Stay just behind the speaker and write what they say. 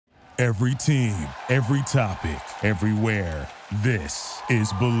Every team, every topic, everywhere. This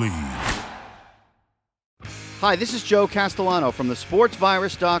is Believe. Hi, this is Joe Castellano from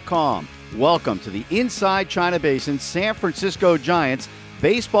thesportsvirus.com. Welcome to the Inside China Basin San Francisco Giants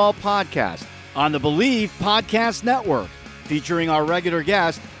baseball podcast on the Believe Podcast Network, featuring our regular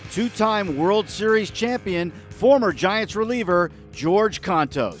guest, two-time World Series champion, former Giants reliever, George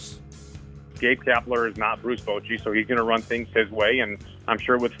Kontos. Gabe Kapler is not Bruce Bochy, so he's going to run things his way, and I'm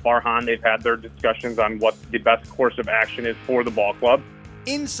sure with Farhan, they've had their discussions on what the best course of action is for the ball club.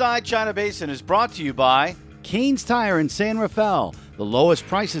 Inside China Basin is brought to you by Kane's Tire in San Rafael, the lowest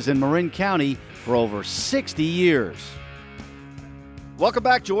prices in Marin County for over 60 years. Welcome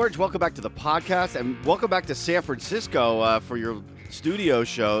back, George. Welcome back to the podcast, and welcome back to San Francisco for your studio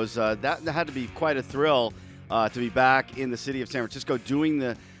shows. That had to be quite a thrill to be back in the city of San Francisco doing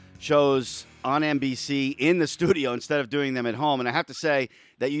the shows on NBC in the studio instead of doing them at home. And I have to say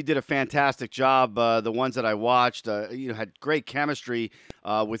that you did a fantastic job. The ones that I watched, had great chemistry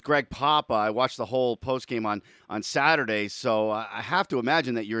with Greg Papa. I watched the whole postgame on Saturday. So I have to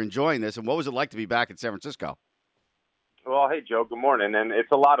imagine that you're enjoying this. And what was it like to be back in San Francisco? Well, hey, Joe, good morning. And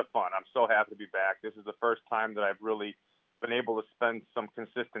it's a lot of fun. I'm so happy to be back. This is the first time that I've really been able to spend some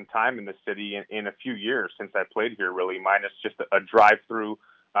consistent time in the city in a few years since I played here, really, minus just a drive-through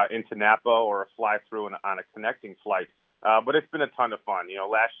into Napa or a fly-through on a connecting flight. But it's been a ton of fun.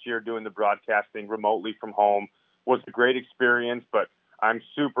 Last year doing the broadcasting remotely from home was a great experience, but I'm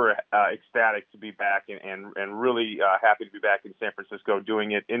super ecstatic to be back and really happy to be back in San Francisco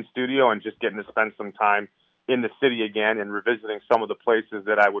doing it in studio and just getting to spend some time in the city again and revisiting some of the places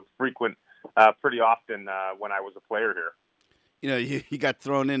that I would frequent pretty often when I was a player here. You got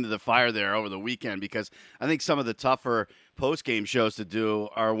thrown into the fire there over the weekend because I think some of the tougher post-game shows to do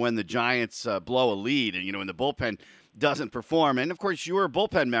are when the Giants blow a lead and, when the bullpen doesn't perform. And, of course, you were a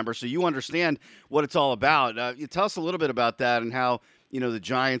bullpen member, so you understand what it's all about. You tell us a little bit about that and how, the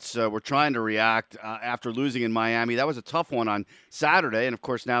Giants were trying to react after losing in Miami. That was a tough one on Saturday, and, of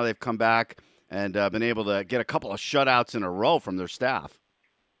course, now they've come back and been able to get a couple of shutouts in a row from their staff.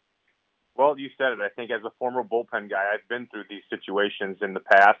 Well, you said it. I think as a former bullpen guy, I've been through these situations in the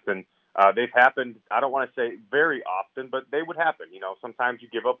past, and they've happened, I don't want to say very often, but they would happen. Sometimes you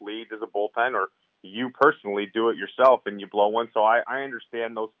give up leads as a bullpen or you personally do it yourself and you blow one. So I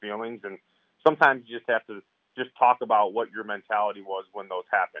understand those feelings, and sometimes you just have to just talk about what your mentality was when those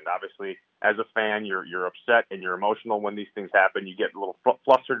happened. Obviously, as a fan, you're upset and you're emotional when these things happen. You get a little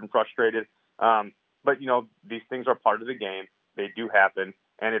flustered and frustrated. But, these things are part of the game. They do happen.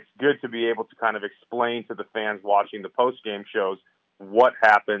 And it's good to be able to kind of explain to the fans watching the post-game shows what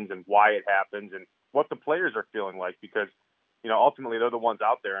happens and why it happens and what the players are feeling like because, ultimately they're the ones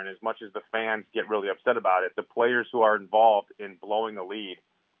out there. And as much as the fans get really upset about it, the players who are involved in blowing the lead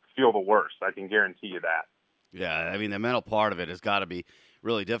feel the worst. I can guarantee you that. Yeah, the mental part of it has got to be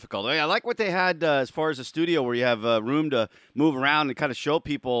really difficult. I like what they had as far as a studio where you have room to move around and kind of show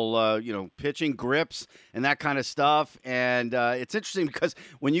people, pitching grips and that kind of stuff. And it's interesting because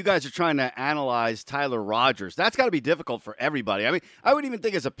when you guys are trying to analyze Tyler Rogers, that's got to be difficult for everybody. I would even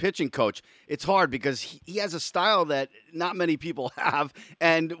think as a pitching coach, it's hard because he has a style that not many people have.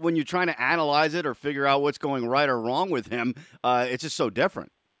 And when you're trying to analyze it or figure out what's going right or wrong with him, it's just so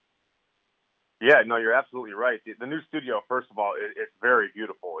different. Yeah, no, you're absolutely right. The new studio, first of all, it's very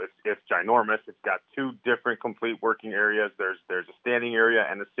beautiful. It's ginormous. It's got two different complete working areas. There's a standing area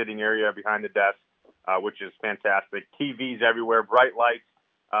and a sitting area behind the desk, which is fantastic. TVs everywhere, bright lights.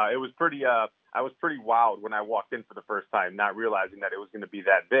 It was pretty. I was pretty wowed when I walked in for the first time, not realizing that it was going to be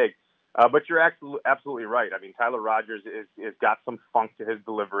that big. But you're absolutely right. Tyler Rogers is got some funk to his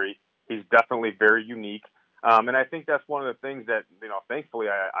delivery. He's definitely very unique. And I think that's one of the things that, thankfully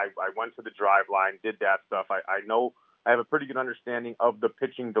I went to the drive line, did that stuff. I know I have a pretty good understanding of the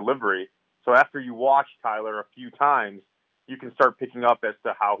pitching delivery. So after you watch Tyler a few times, you can start picking up as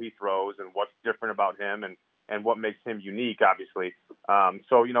to how he throws and what's different about him and what makes him unique, obviously.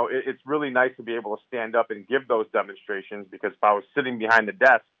 So, it's really nice to be able to stand up and give those demonstrations because if I was sitting behind the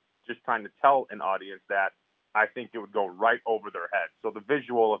desk just trying to tell an audience that, I think it would go right over their head. So the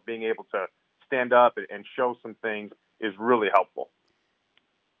visual of being able to stand up and show some things is really helpful.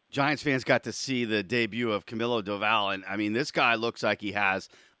 Giants fans got to see the debut of Camilo Doval, and this guy looks like he has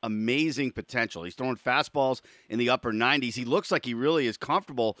amazing potential. He's throwing fastballs in the upper 90s. He looks like he really is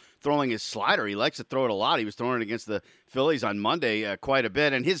comfortable throwing his slider. He likes to throw it a lot. He was throwing it against the Phillies on Monday quite a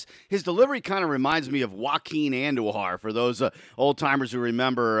bit, and his delivery kind of reminds me of Joaquin Andujar for those old-timers who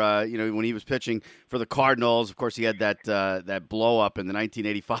remember when he was pitching for the Cardinals. Of course, he had that blow-up in the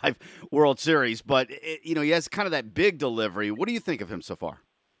 1985 World Series, but he has kind of that big delivery. What do you think of him so far?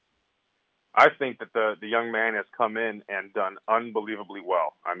 I think that the young man has come in and done unbelievably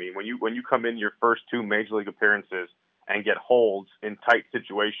well. I mean, when you come in your first two major league appearances and get holds in tight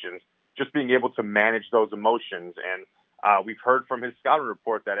situations, just being able to manage those emotions. And we've heard from his scouting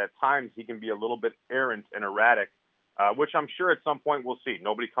report that at times he can be a little bit errant and erratic, which I'm sure at some point we'll see.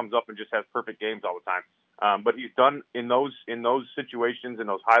 Nobody comes up and just has perfect games all the time. But he's done in those situations, in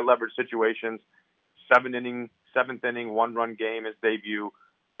those high leverage situations, seventh inning, 1-run game, his debut,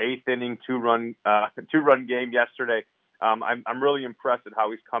 eighth inning, two-run game yesterday. I'm really impressed at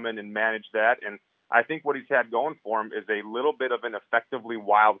how he's come in and managed that. And I think what he's had going for him is a little bit of an effectively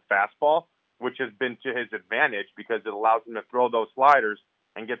wild fastball, which has been to his advantage because it allows him to throw those sliders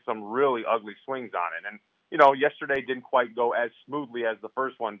and get some really ugly swings on it. And, yesterday didn't quite go as smoothly as the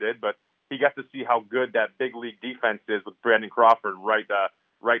first one did, but he got to see how good that big league defense is with Brandon Crawford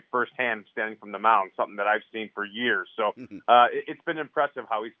right firsthand standing from the mound, something that I've seen for years. So it's been impressive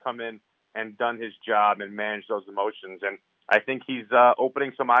how he's come in and done his job and managed those emotions. And I think he's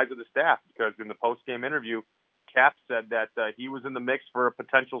opening some eyes of the staff because in the post-game interview, Cap said that he was in the mix for a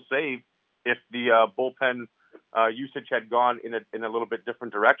potential save if the bullpen usage had gone in a little bit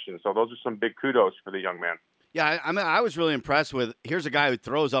different direction. So those are some big kudos for the young man. Yeah, I mean, I was really impressed with, here's a guy who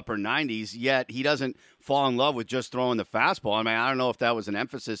throws upper 90s, yet he doesn't fall in love with just throwing the fastball. I mean, I don't know if that was an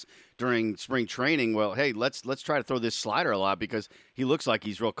emphasis during spring training. Well, hey, let's try to throw this slider a lot because he looks like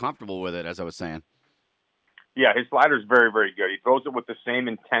he's real comfortable with it, as I was saying. Yeah, his slider is very, very good. He throws it with the same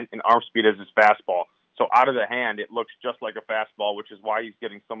intent and arm speed as his fastball. So out of the hand, it looks just like a fastball, which is why he's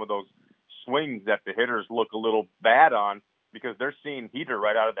getting some of those swings that the hitters look a little bad on, because they're seeing heater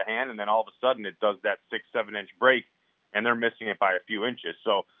right out of the hand, and then all of a sudden it does that 6-7 inch break, and they're missing it by a few inches.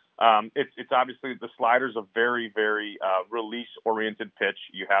 So it's obviously the slider's a very, very release-oriented pitch.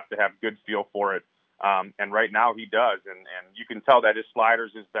 You have to have good feel for it, and right now he does, and you can tell that his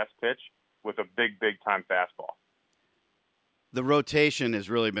slider's his best pitch with a big, big-time fastball. The rotation has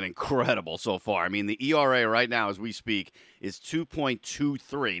really been incredible so far. I mean, the ERA right now as we speak is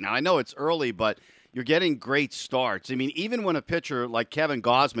 2.23. Now, I know it's early, but you're getting great starts. I mean, even when a pitcher like Kevin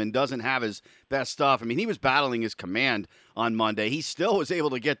Gausman doesn't have his best stuff, I mean, he was battling his command on Monday. He still was able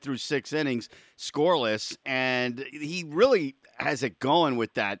to get through 6 innings scoreless, and he really has it going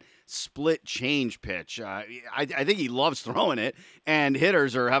with that split change pitch. I think he loves throwing it, and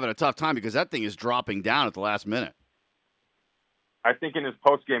hitters are having a tough time because that thing is dropping down at the last minute. I think in his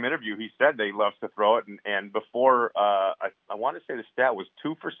post-game interview, he said that he loves to throw it, and before, I want to say the stat was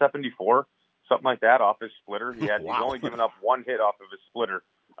 2 for 74, something like that, off his splitter. He's only given up one hit off of his splitter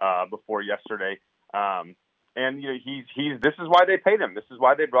before yesterday. And this is why they paid him. This is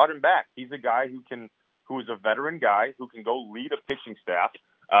why they brought him back. He's a guy who is a veteran guy who can go lead a pitching staff.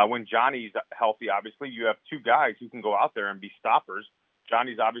 When Johnny's healthy, obviously, you have two guys who can go out there and be stoppers.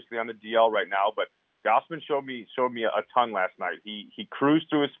 Johnny's obviously on the DL right now, but Gausman showed me a ton last night. He cruised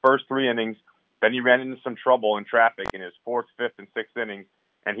through his first 3 innings, then he ran into some trouble in traffic in his 4th, 5th, and 6th innings,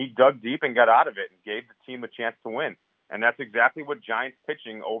 and he dug deep and got out of it and gave the team a chance to win. And that's exactly what Giants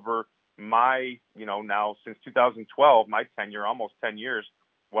pitching over my, now since 2012, my tenure, almost 10 years,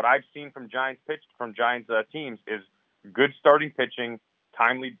 what I've seen from Giants teams is good starting pitching,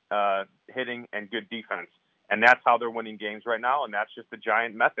 timely hitting, and good defense. And that's how they're winning games right now, and that's just the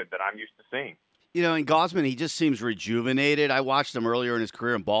Giant method that I'm used to seeing. In Gausman, he just seems rejuvenated. I watched him earlier in his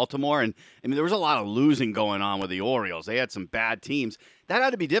career in Baltimore, and there was a lot of losing going on with the Orioles. They had some bad teams. That had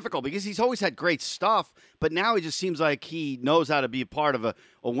to be difficult because he's always had great stuff, but now he just seems like he knows how to be a part of a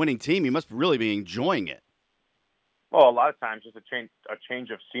winning team. He must really be enjoying it. Well, a lot of times just a change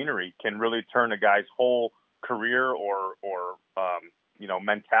of scenery can really turn a guy's whole career or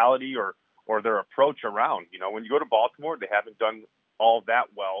mentality or their approach around. When you go to Baltimore, they haven't done all that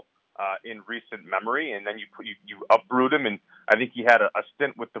well in recent memory, and then you uproot him, and I think he had a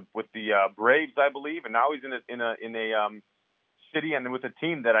stint with the Braves, I believe, and now he's in a city and with a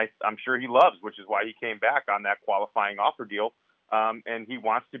team that I'm sure he loves, which is why he came back on that qualifying offer deal, and he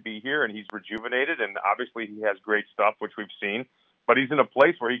wants to be here, and he's rejuvenated, and obviously he has great stuff, which we've seen, but he's in a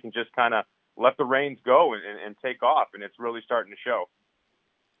place where he can just kind of let the reins go and take off, and it's really starting to show.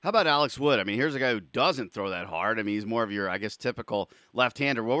 How about Alex Wood? I mean, here's a guy who doesn't throw that hard. I mean, he's more of your, I guess, typical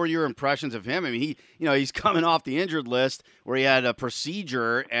left-hander. What were your impressions of him? I mean, he's coming off the injured list where he had a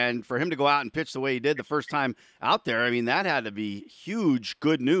procedure, and for him to go out and pitch the way he did the first time out there, I mean, that had to be huge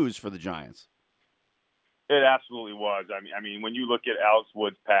good news for the Giants. It absolutely was. I mean, when you look at Alex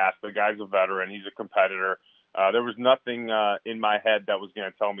Wood's past, the guy's a veteran. He's a competitor. There was nothing in my head that was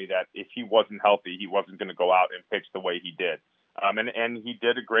going to tell me that if he wasn't healthy, he wasn't going to go out and pitch the way he did. And he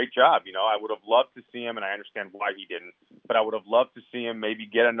did a great job. I would have loved to see him, and I understand why he didn't, but I would have loved to see him maybe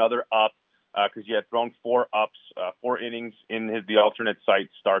get another up, because he had thrown 4 ups, 4 innings in the alternate site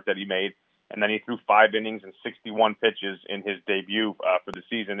start that he made, and then he threw 5 innings and 61 pitches in his debut for the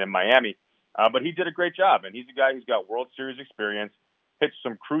season in Miami. But he did a great job, and he's a guy who's got World Series experience, pitched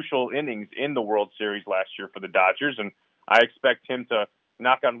some crucial innings in the World Series last year for the Dodgers, and I expect him to,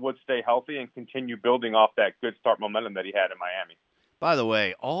 knock on wood, stay healthy and continue building off that good start momentum that he had in Miami. By the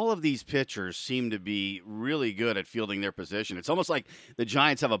way, all of these pitchers seem to be really good at fielding their position. It's almost like the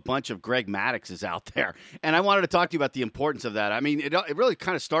Giants have a bunch of Greg Maddoxes out there. And I wanted to talk to you about the importance of that. I mean, it really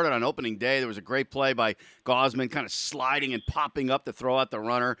kind of started on opening day. There was a great play by Gausman kind of sliding and popping up to throw out the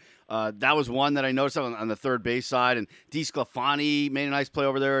runner. That was one that I noticed on the third base side. And DeSclafani made a nice play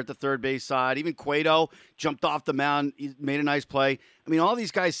over there at the third base side. Even Cueto jumped off the mound, he made a nice play. I mean, all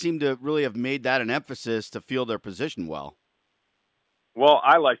these guys seem to really have made that an emphasis to field their position well. Well,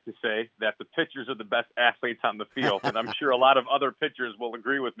 I like to say that the pitchers are the best athletes on the field, and I'm sure a lot of other pitchers will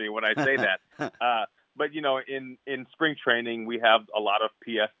agree with me when I say that. But, in spring training, we have a lot of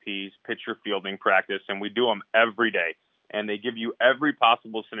PFPs, pitcher fielding practice, and we do them every day. And they give you every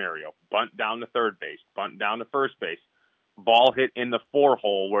possible scenario: bunt down to third base, bunt down to first base, ball hit in the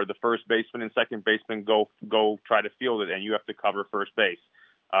 4-hole where the first baseman and second baseman go try to field it, and you have to cover first base.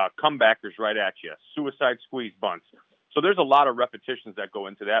 Comebackers right at you, suicide squeeze bunts. So there's a lot of repetitions that go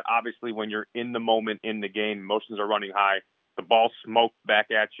into that. Obviously, when you're in the moment, in the game, emotions are running high, the ball smoked back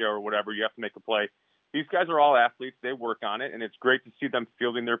at you or whatever, you have to make a play. These guys are all athletes. They work on it, and it's great to see them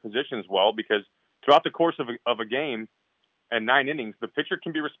fielding their positions well, because throughout the course of a game and 9 innings, the pitcher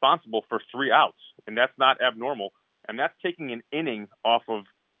can be responsible for 3 outs, and that's not abnormal. And that's taking an inning off of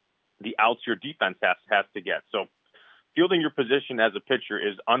the outs your defense has to get. So fielding your position as a pitcher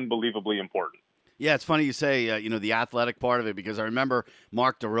is unbelievably important. Yeah, it's funny you say, the athletic part of it, because I remember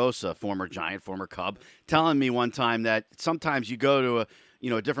Mark DeRosa, former Giant, former Cub, telling me one time that sometimes you go to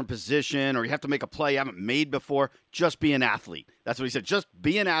a different position or you have to make a play you haven't made before, just be an athlete. That's what he said. Just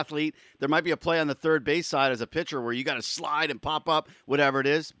be an athlete. There might be a play on the third base side as a pitcher where you got to slide and pop up, whatever it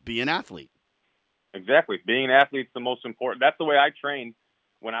is, be an athlete. Exactly. Being an athlete is the most important. That's the way I trained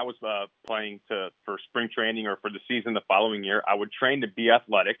when I was playing for spring training or for the season the following year. I would train to be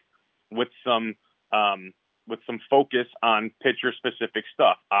athletic with some focus on pitcher-specific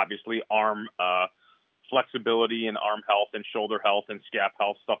stuff. Obviously, arm flexibility and arm health and shoulder health and scap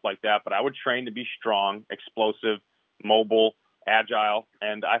health, stuff like that. But I would train to be strong, explosive, mobile, agile,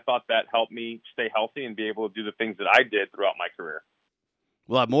 and I thought that helped me stay healthy and be able to do the things that I did throughout my career.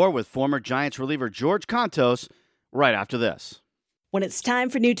 We'll have more with former Giants reliever George Kontos right after this. When it's time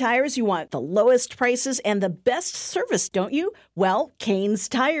for new tires, you want the lowest prices and the best service, don't you? Well, Kane's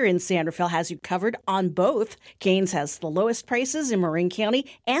Tire in San Rafael has you covered on both. Kane's has the lowest prices in Marin County,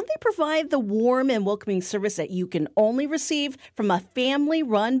 and they provide the warm and welcoming service that you can only receive from a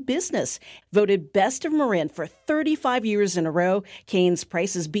family-run business. Voted best of Marin for 35 years in a row, Kane's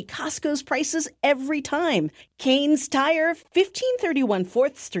prices beat Costco's prices every time. Kane's Tire, 1531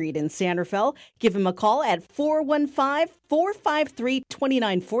 4th Street in San Rafael. Give him a call at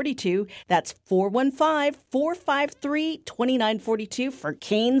 415-453-2942. That's 415-453-2942 for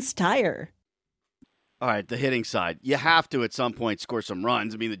Kane's Tire. All right, the hitting side. You have to, at some point, score some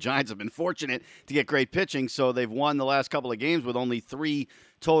runs. I mean, the Giants have been fortunate to get great pitching, so they've won the last couple of games with only 3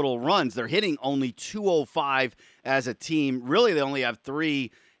 total runs. They're hitting only .205 as a team. Really, they only have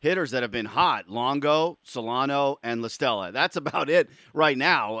 3 hitters that have been hot: Longo, Solano, and LaStella. That's about it right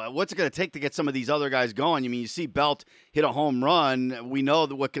now. What's it going to take to get some of these other guys going? I mean, you see Belt hit a home run. We know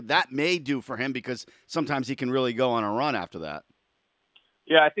that that may do for him, because sometimes he can really go on a run after that.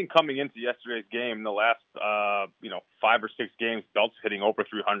 Yeah, I think coming into yesterday's game, the last 5 or 6 games, Belt's hitting over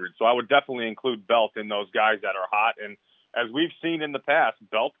 300. So I would definitely include Belt in those guys that are hot. And as we've seen in the past,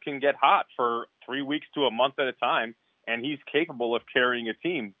 Belt can get hot for 3 weeks to a month at a time, and he's capable of carrying a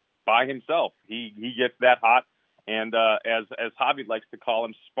team by himself. He gets that hot, and as Javi likes to call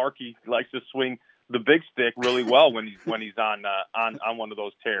him, Sparky likes to swing the big stick really well when he's on one of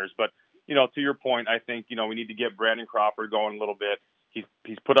those tears. But to your point, I think we need to get Brandon Crawford going a little bit.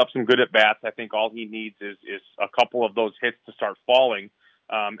 He's put up some good at bats. I think all he needs is a couple of those hits to start falling,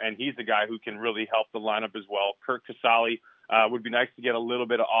 and he's a guy who can really help the lineup as well. Kirk Casale would be nice to get a little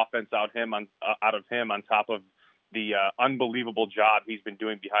bit of offense out of him on top of the unbelievable job he's been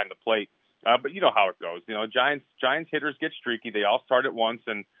doing behind the plate. But you know how it goes. Giants hitters get streaky. They all start at once,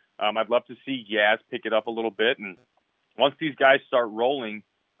 and I'd love to see Yaz pick it up a little bit. And once these guys start rolling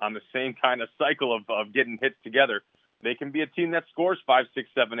on the same kind of cycle of getting hits together, they can be a team that scores 5, 6,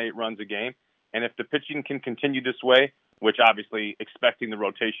 7, 8 runs a game. And if the pitching can continue this way, which obviously expecting the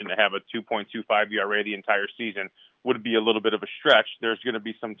rotation to have a 2.25 ERA the entire season would be a little bit of a stretch. There's going to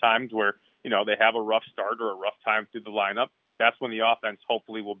be some times where, they have a rough start or a rough time through the lineup. That's when the offense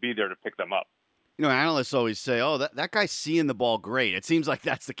hopefully will be there to pick them up. Analysts always say, oh, that guy's seeing the ball great. It seems like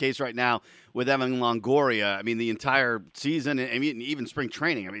that's the case right now with Evan Longoria. I mean, the entire season, and even spring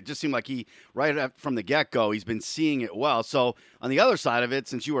training. I mean, it just seemed like right from the get-go, he's been seeing it well. So on the other side of it,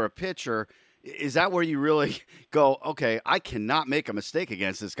 since you were a pitcher, is that where you really go, okay, I cannot make a mistake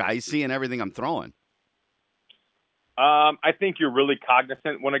against this guy. He's seeing everything I'm throwing. I think you're really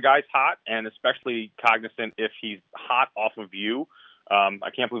cognizant when a guy's hot, and especially cognizant if he's hot off of you. I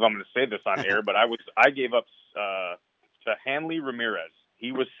can't believe I'm going to say this on air, but I gave up to Hanley Ramirez.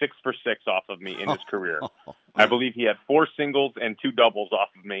 He was 6 for 6 off of me in his career. I believe he had 4 singles and 2 doubles off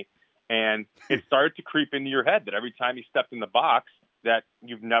of me, and it started to creep into your head that every time he stepped in the box that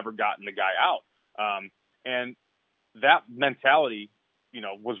you've never gotten the guy out. And that mentality,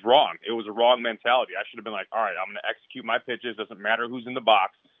 was wrong. It was a wrong mentality. I should have been like, all right, I'm going to execute my pitches. Doesn't matter who's in the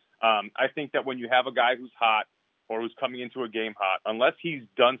box. I think that when you have a guy who's hot or who's coming into a game hot, unless he's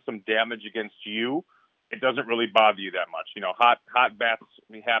done some damage against you, it doesn't really bother you that much. Hot bats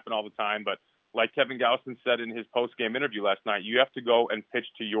happen all the time, but like Kevin Gausman said in his post-game interview last night, you have to go and pitch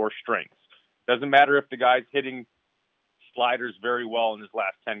to your strengths. Doesn't matter if the guy's hitting sliders very well in his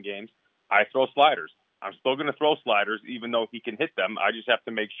last 10 games. I throw sliders. I'm still going to throw sliders, even though he can hit them. I just have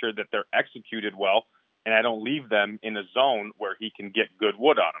to make sure that they're executed well, and I don't leave them in a zone where he can get good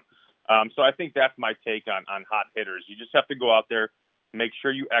wood on them. So I think that's my take on hot hitters. You just have to go out there, make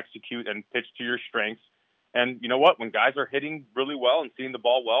sure you execute and pitch to your strengths. And you know what? When guys are hitting really well and seeing the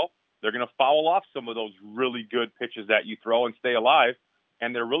ball well, they're going to foul off some of those really good pitches that you throw and stay alive,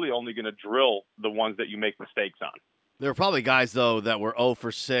 and they're really only going to drill the ones that you make mistakes on. There were probably guys, though, that were 0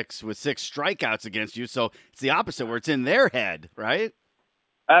 for 6 with 6 strikeouts against you, so it's the opposite where it's in their head, right?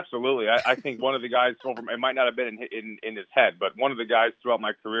 Absolutely. I think one of the guys, it might not have been in his head, but one of the guys throughout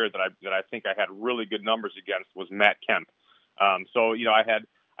my career that I think I had really good numbers against was Matt Kemp. So I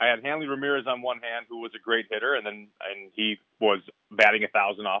had Hanley Ramirez on one hand, who was a great hitter, and he was batting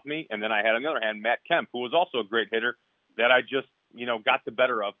 1,000 off me, and then I had on the other hand Matt Kemp, who was also a great hitter that I just got the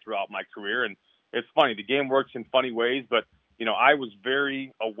better of throughout my career. And it's funny, the game works in funny ways, but I was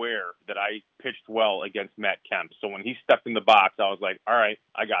very aware that I pitched well against Matt Kemp. So when he stepped in the box, I was like, all right,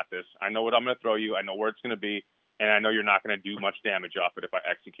 I got this. I know what I'm going to throw you. I know where it's going to be. And I know you're not going to do much damage off it if I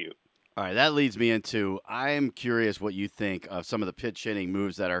execute. All right, that leads me into, I'm curious what you think of some of the pitch hitting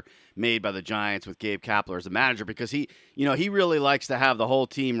moves that are made by the Giants with Gabe Kapler as a manager, because he really likes to have the whole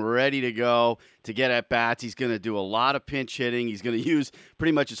team ready to go to get at bats. He's going to do a lot of pinch hitting. He's going to use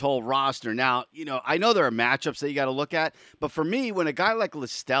pretty much his whole roster. Now, I know there are matchups that you got to look at, but for me, when a guy like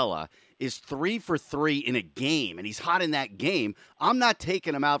LaStella is 3 for 3 in a game and he's hot in that game, I'm not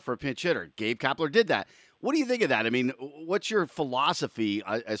taking him out for a pinch hitter. Gabe Kapler did that. What do you think of that? I mean, what's your philosophy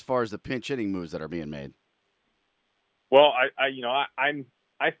as far as the pinch hitting moves that are being made? Well,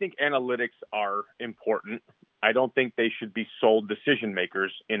 I think analytics are important. I don't think they should be sole decision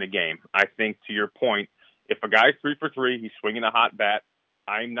makers in a game. I think, to your point, if a guy's 3 for 3, he's swinging a hot bat,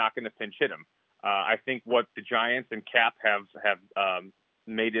 I'm not going to pinch hit him. I think what the Giants and Cap have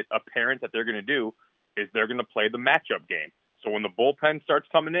made it apparent that they're going to do is they're going to play the matchup game. So when the bullpen starts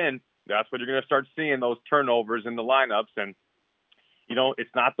coming in, that's when you're going to start seeing those turnovers in the lineups. And,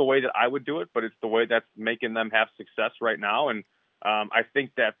 it's not the way that I would do it, but it's the way that's making them have success right now. And I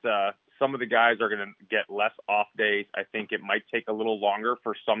think that some of the guys are going to get less off days. I think it might take a little longer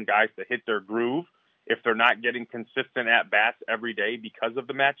for some guys to hit their groove if they're not getting consistent at-bats every day because of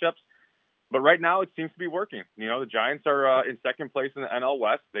the matchups. But right now it seems to be working. The Giants are in second place in the NL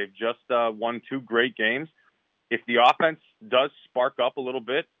West. They've just won 2 great games. If the offense does spark up a little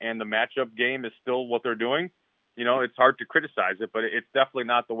bit and the matchup game is still what they're doing, it's hard to criticize it, but it's definitely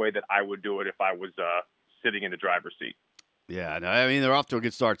not the way that I would do it if I was sitting in the driver's seat. Yeah, no, I mean, they're off to a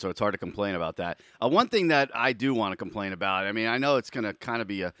good start, so it's hard to complain about that. One thing that I do want to complain about, I mean, I know it's going to kind of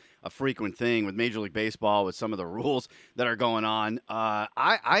be a frequent thing with Major League Baseball with some of the rules that are going on.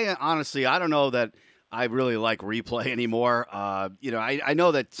 I honestly, I don't know that I really like replay anymore. I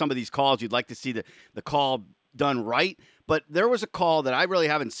know that some of these calls, you'd like to see the call done right, but there was a call that I really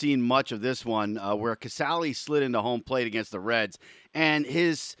haven't seen much of this one where Casale slid into home plate against the Reds, and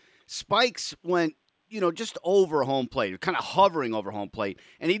his spikes went just over home plate, kind of hovering over home plate,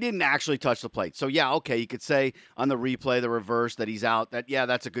 and he didn't actually touch the plate. So, yeah, okay, you could say on the replay, the reverse, that he's out,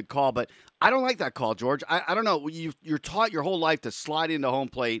 that's a good call, but I don't like that call, George. I don't know. You're taught your whole life to slide into home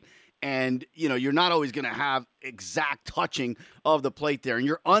plate, and, you're not always going to have exact touching of the plate there, and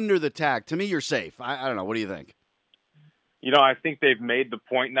you're under the tag. To me, you're safe. I don't know. What do you think? I think they've made the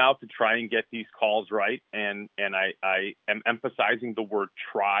point now to try and get these calls right, and I am emphasizing the word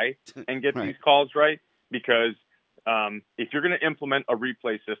try and get Right. these calls right, because if you're going to implement a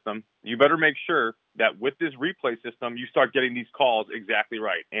replay system, you better make sure that with this replay system, you start getting these calls exactly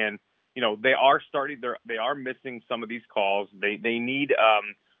right. And, they are missing some of these calls. They need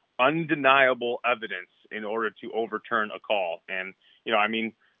undeniable evidence in order to overturn a call. And,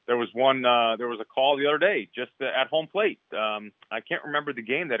 there was a call the other day just at home plate. I can't remember the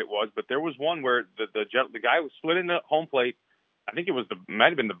game that it was, but there was one where the guy was slid into home plate. I think might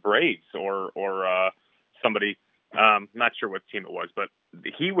have been the Braves or somebody. Not sure what team it was, but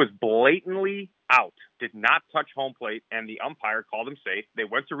he was blatantly out, did not touch home plate, and the umpire called him safe. They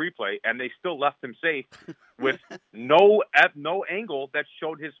went to replay, and they still left him safe with no angle that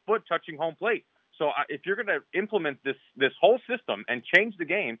showed his foot touching home plate. So if you're going to implement this whole system and change the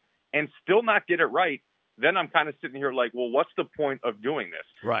game and still not get it right, then I'm kind of sitting here like, well, what's the point of doing this?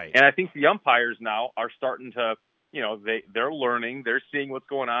 Right. And I think the umpires now are starting to, they're learning, they're seeing what's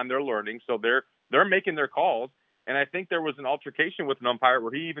going on, they're learning, so they're making their calls. And I think there was an altercation with an umpire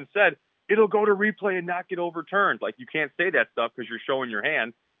where he even said, it'll go to replay and not get overturned. Like, you can't say that stuff because you're showing your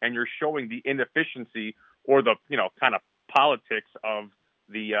hand and you're showing the inefficiency or the, kind of politics of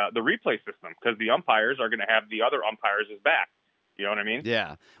the replay system, because the umpires are going to have the other umpires' back. You know what I mean?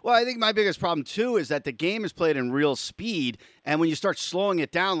 Yeah. Well, I think my biggest problem, too, is that the game is played in real speed, and when you start slowing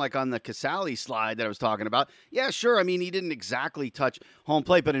it down, like on the Casale slide that I was talking about, yeah, sure, I mean, he didn't exactly touch home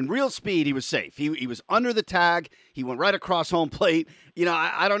plate, but in real speed, he was safe. He was under the tag. He went right across home plate.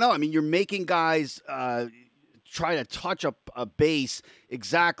 I don't know. I mean, you're making guys try to touch a base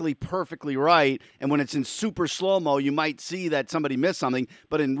exactly perfectly right, and when it's in super slow-mo, you might see that somebody missed something,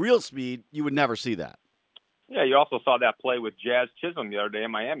 but in real speed, you would never see that. Yeah, you also saw that play with Jazz Chisholm the other day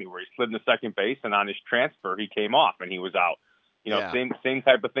in Miami where he slid into second base, and on his transfer, he came off and he was out. Same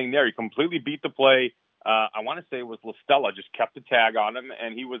type of thing there. He completely beat the play. I want to say it was LaStella, just kept the tag on him,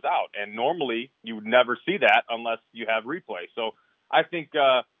 and he was out. And normally you would never see that unless you have replay. So I think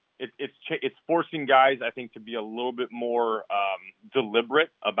it's forcing guys, I think, to be a little bit more deliberate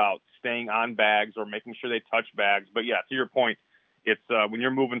about staying on bags or making sure they touch bags. But, yeah, to your point, it's when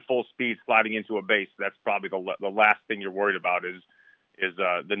you're moving full speed, sliding into a base, that's probably the last thing you're worried about is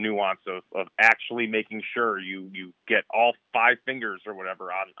the nuance of actually making sure you get all 5 fingers or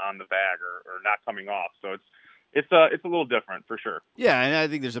whatever on the bag or not coming off. So it's a little different for sure. Yeah, and I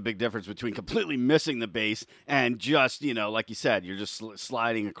think there's a big difference between completely missing the base and just, like you said, you're just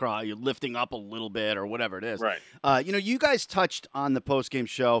sliding across, you're lifting up a little bit or whatever it is. Right. You guys touched on the postgame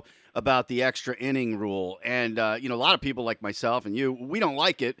show about the extra inning rule. And, a lot of people like myself and you, we don't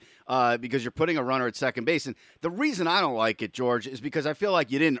like it because you're putting a runner at second base. And the reason I don't like it, George, is because I feel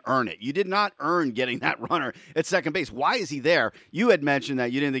like you didn't earn it. You did not earn getting that runner at second base. Why is he there? You had mentioned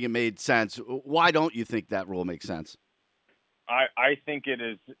that you didn't think it made sense. Why don't you think that rule makes sense? I think it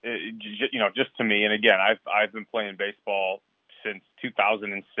is, just to me. And again, I've been playing baseball since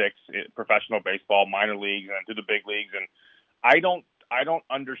 2006, professional baseball, minor leagues, and to the big leagues. And I don't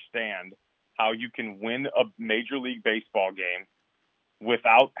understand how you can win a Major League Baseball game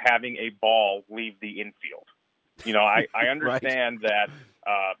without having a ball leave the infield. I understand that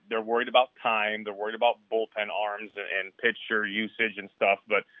they're worried about time. They're worried about bullpen arms and pitcher usage and stuff.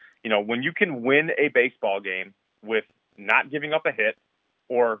 But, when you can win a baseball game with not giving up a hit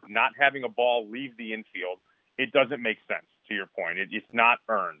or not having a ball leave the infield, it doesn't make sense, to your point. It's not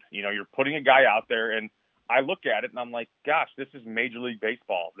earned. You're putting a guy out there, and I look at it and I'm like, gosh, this is Major League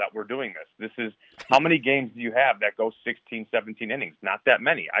Baseball that we're doing this. This is how many games do you have that go 16, 17 innings? Not that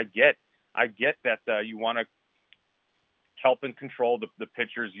many. I get that you want to help and control the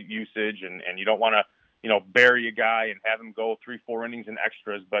pitcher's usage and you don't want to, bury a guy and have him go 3-4 innings and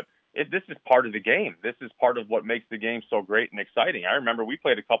extras. But this is part of the game. This is part of what makes the game so great and exciting. I remember we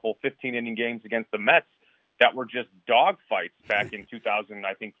played a couple 15-inning games against the Mets that were just dog fights back in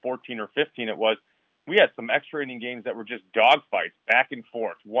 2014 or 15 it was. We had some extra inning games that were just dog fights, back and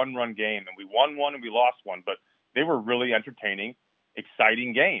forth, 1-run game, and we won one and we lost one, but they were really entertaining,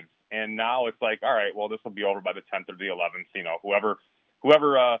 exciting games. And now it's like, all right, well, this will be over by the 10th or the 11th.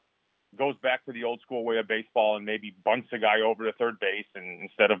 Whoever goes back to the old school way of baseball and maybe bunts a guy over to third base and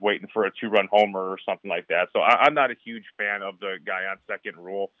instead of waiting for a 2-run homer or something like that. So I'm not a huge fan of the guy on second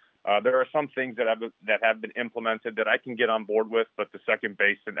rule. There are some things that have been implemented that I can get on board with, but the second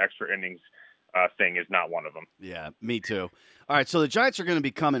base and extra innings thing is not one of them. Yeah, me too. All right, so the Giants are going to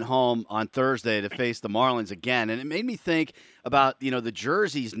be coming home on Thursday to face the Marlins again, and it made me think about, the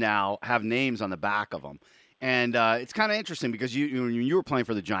jerseys now have names on the back of them. And it's kind of interesting because when you were playing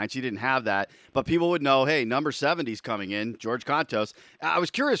for the Giants, you didn't have that. But people would know, hey, number 70 is coming in, George Kontos. I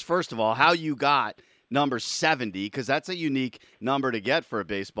was curious, first of all, how you got number 70, because that's a unique number to get for a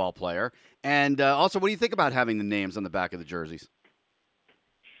baseball player. And also, what do you think about having the names on the back of the jerseys?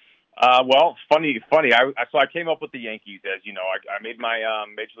 Well, funny. So I came up with the Yankees, as you know. I made my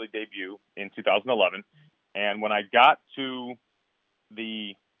Major League debut in 2011. And when I got to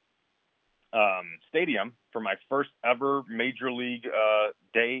the stadium for my first ever Major League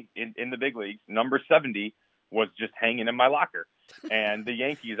day in the big leagues, number 70 was just hanging in my locker. And the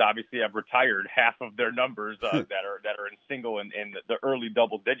Yankees obviously have retired half of their numbers that are in single and in the early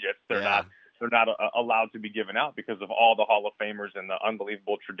double digits. They're not allowed to be given out because of all the Hall of Famers and the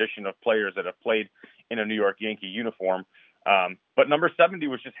unbelievable tradition of players that have played in a New York Yankee uniform. But number 70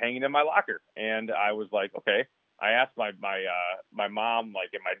 was just hanging in my locker, and I was like, okay. I asked my mom, like,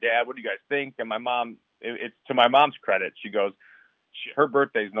 and my dad, what do you guys think? And my mom, it's to my mom's credit, she goes, her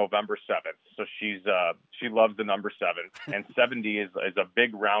birthday is November 7th, so she loves the number 7, and 70 is a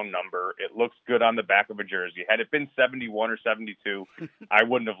big round number. It looks good on the back of a jersey. Had it been 71 or 72, I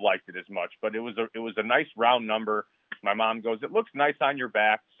wouldn't have liked it as much, but it was a nice round number. My mom goes, it looks nice on your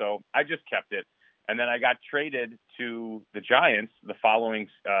back, so I just kept it. And then I got traded to the Giants the following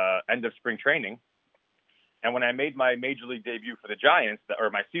end of spring training. And when I made my Major League debut for the Giants, or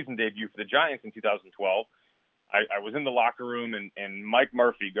my season debut for the Giants in 2012, I was in the locker room, and Mike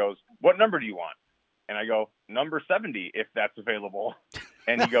Murphy goes, what number do you want? And I go, number 70, if that's available.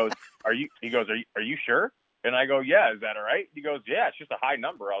 And he goes, are you sure? And I go, yeah, is that all right? He goes, yeah, it's just a high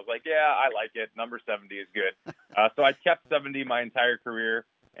number. I was like, yeah, I like it. Number 70 is good. So I kept 70 my entire career,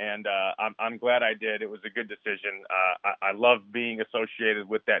 and I'm glad I did. It was a good decision. I love being associated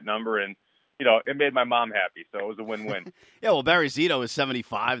with that number, and you know, it made my mom happy, so it was a win-win. Yeah, well, Barry Zito is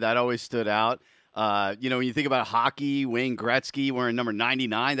 75. That always stood out. You know, when you think about hockey, Wayne Gretzky wearing number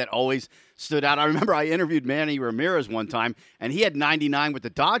 99, that always stood out. I remember I interviewed Manny Ramirez one time, and he had 99 with the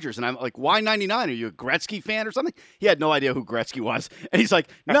Dodgers, and I'm like, why 99? Are you a Gretzky fan or something? He had no idea who Gretzky was, and he's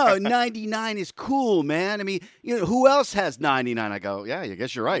like, no, 99 is cool, man. I mean, you know, who else has 99? I go, yeah, I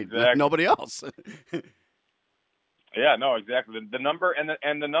guess you're right. Exactly. Nobody else. Yeah, no, exactly. The number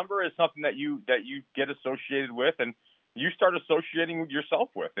and the number is something that you get associated with, and you start associating yourself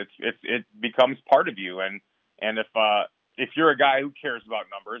with. It becomes part of you. And if you're a guy who cares about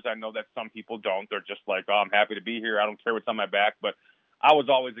numbers, I know that some people don't. They're just like, oh, I'm happy to be here. I don't care what's on my back. But I was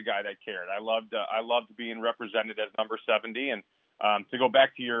always a guy that cared. I loved being represented as number 70. And to go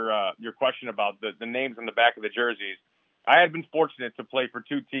back to your question about the names on the back of the jerseys. I had been fortunate to play for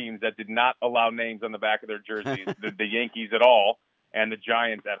two teams that did not allow names on the back of their jerseys, the Yankees at all and the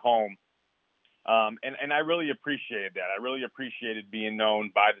Giants at home. And I really appreciated that. I really appreciated being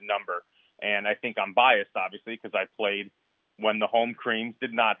known by the number. And I think I'm biased, obviously, because I played when the home creams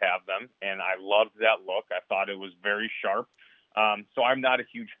did not have them. And I loved that look. I thought it was very sharp. So I'm not a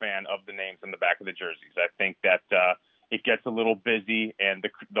huge fan of the names on the back of the jerseys. I think that it gets a little busy, and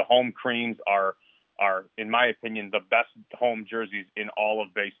the home creams are, in my opinion, the best home jerseys in all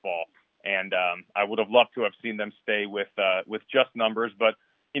of baseball. And I would have loved to have seen them stay with just numbers. But,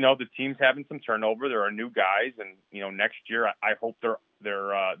 you know, the team's having some turnover. There are new guys. And, you know, next year I hope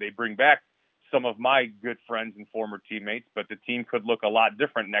they bring back some of my good friends and former teammates. But the team could look a lot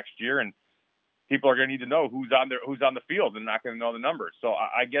different next year. And people are going to need to know who's on the field and not going to know the numbers. So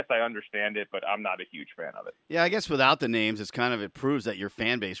I guess I understand it, but I'm not a huge fan of it. Yeah, I guess without the names, it proves that your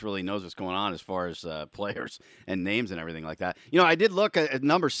fan base really knows what's going on as far as players and names and everything like that. You know, I did look at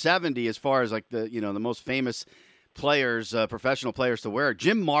number 70 as far as like the most famous players, professional players to wear.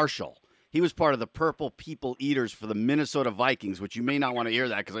 Jim Marshall. He was part of the Purple People Eaters for the Minnesota Vikings, which you may not want to hear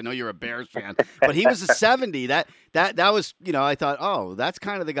that because I know you're a Bears fan. But he was a 70. That was, you know, I thought, oh, that's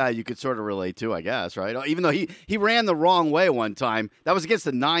kind of the guy you could sort of relate to, I guess, right? Even though he ran the wrong way one time. That was against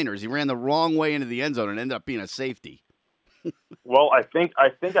the Niners. He ran the wrong way into the end zone and ended up being a safety. Well, I think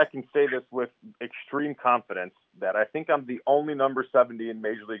I can say this with extreme confidence that I think I'm the only number 70 in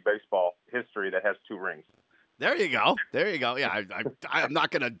Major League Baseball history that has 2 rings. There you go. Yeah, I'm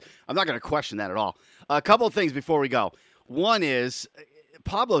not gonna question that at all. A couple of things before we go. One is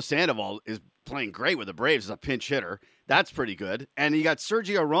Pablo Sandoval is playing great with the Braves as a pinch hitter. That's pretty good. And you got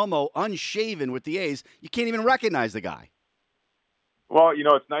Sergio Romo unshaven with the A's. You can't even recognize the guy. Well, you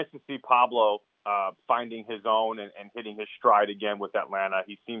know, it's nice to see Pablo finding his own and hitting his stride again with Atlanta.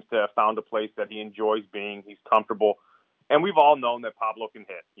 He seems to have found a place that he enjoys being. He's comfortable. And we've all known that Pablo can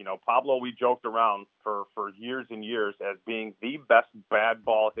hit. You know, Pablo, we joked around for years and years as being the best bad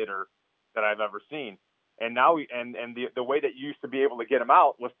ball hitter that I've ever seen. And now the way that you used to be able to get him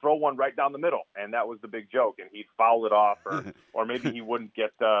out was throw one right down the middle, and that was the big joke. And he'd foul it off, or maybe he wouldn't get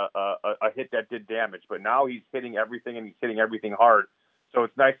a hit that did damage. But now he's hitting everything, and he's hitting everything hard. So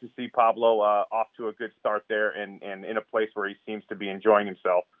it's nice to see Pablo off to a good start there, and in a place where he seems to be enjoying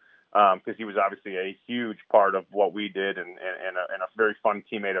himself, because he was obviously a huge part of what we did, and a very fun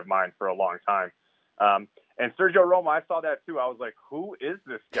teammate of mine for a long time. And Sergio Romo, I saw that too. I was like, who is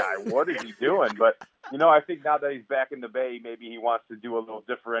this guy? What is he doing? But, I think now that he's back in the Bay, maybe he wants to do a little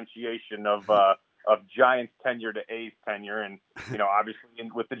differentiation of Giants tenure to A's tenure. And, obviously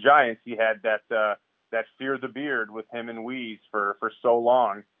with the Giants, he had that fear the beard with him and Weeze for so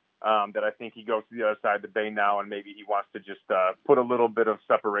long, that I think he goes to the other side of the Bay now, and maybe he wants to just put a little bit of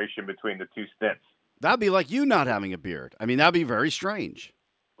separation between the two stints. That'd be like you not having a beard. I mean, that'd be very strange.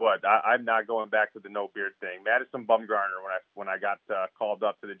 But I'm not going back to the no beard thing. Madison Bumgarner, when I got called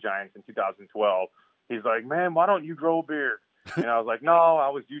up to the Giants in 2012, he's like, man, why don't you grow a beard? And I was like, no, I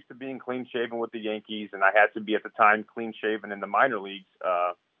was used to being clean shaven with the Yankees, and I had to be at the time clean shaven in the minor leagues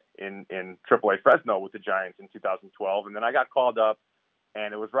in AAA Fresno with the Giants in 2012. And then I got called up,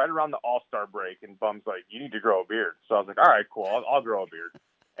 and it was right around the All-Star break, and Bum's like, you need to grow a beard. So I was like, all right, cool, I'll grow a beard.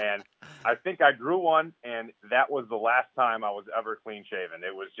 And I think I grew one, and that was the last time I was ever clean shaven.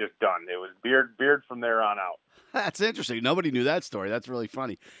 It was just done. It was beard from there on out. That's interesting. Nobody knew that story. That's really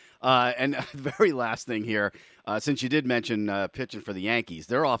funny. And very last thing here, since you did mention pitching for the Yankees,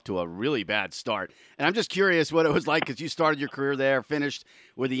 they're off to a really bad start. And I'm just curious what it was like, because you started your career there, finished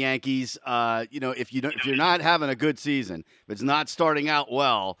with the Yankees. If you're not having a good season, if it's not starting out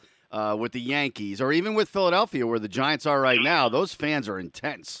well, with the Yankees, or even with Philadelphia, where the Giants are right now, those fans are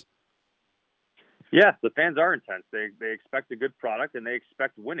intense. Yeah, the fans are intense. They expect a good product, and they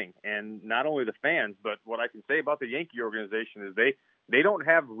expect winning. And not only the fans, but what I can say about the Yankee organization is they don't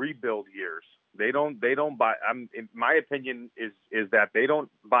have rebuild years. They don't buy. In my opinion is that they don't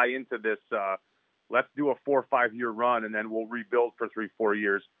buy into this. Let's do a 4 or 5 year run, and then we'll rebuild for 3-4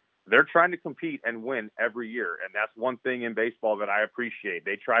 years. They're trying to compete and win every year, and that's one thing in baseball that I appreciate.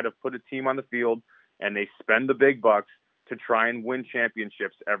 They try to put a team on the field, and they spend the big bucks to try and win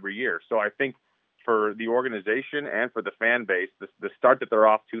championships every year. So I think for the organization and for the fan base, the start that they're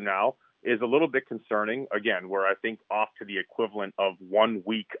off to now is a little bit concerning. Again, where I think off to the equivalent of 1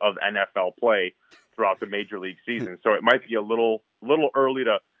 week of NFL play throughout the major league season. So it might be a little early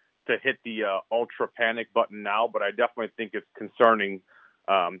to hit the ultra panic button now, but I definitely think it's concerning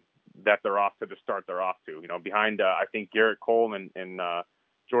that they're off to the start they're off to. Behind I think Garrett Cole and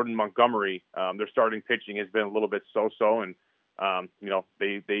Jordan Montgomery, their starting pitching has been a little bit so-so, and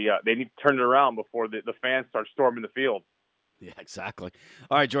they need to turn it around before the fans start storming the field. Yeah, exactly.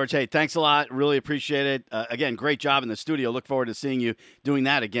 All right, George. Hey, thanks a lot. Really appreciate it. Again, great job in the studio. Look forward to seeing you doing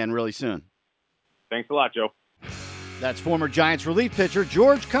that again really soon. Thanks a lot, Joe. That's former Giants relief pitcher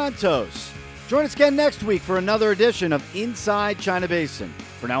George Kontos. Join us again next week for another edition of Inside China Basin.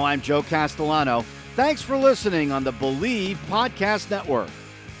 For now, I'm Joe Castellano. Thanks for listening on the Believe Podcast Network.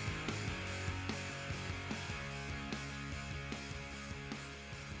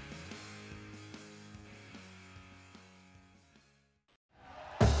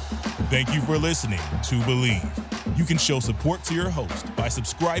 Thank you for listening to Believe. You can show support to your host by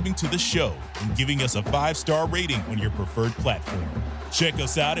subscribing to the show and giving us a 5-star rating on your preferred platform. Check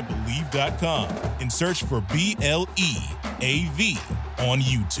us out at Believe.com and search for BLEAV on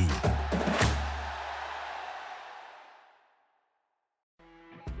YouTube.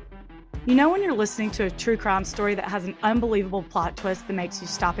 You know when you're listening to a true crime story that has an unbelievable plot twist that makes you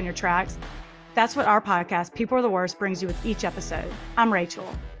stop in your tracks? That's what our podcast, People Are the Worst, brings you with each episode. I'm Rachel.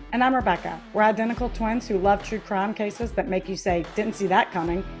 And I'm Rebecca. We're identical twins who love true crime cases that make you say, didn't see that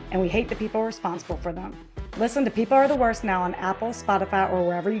coming, and we hate the people responsible for them. Listen to People Are the Worst now on Apple, Spotify, or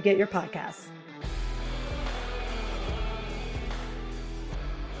wherever you get your podcasts.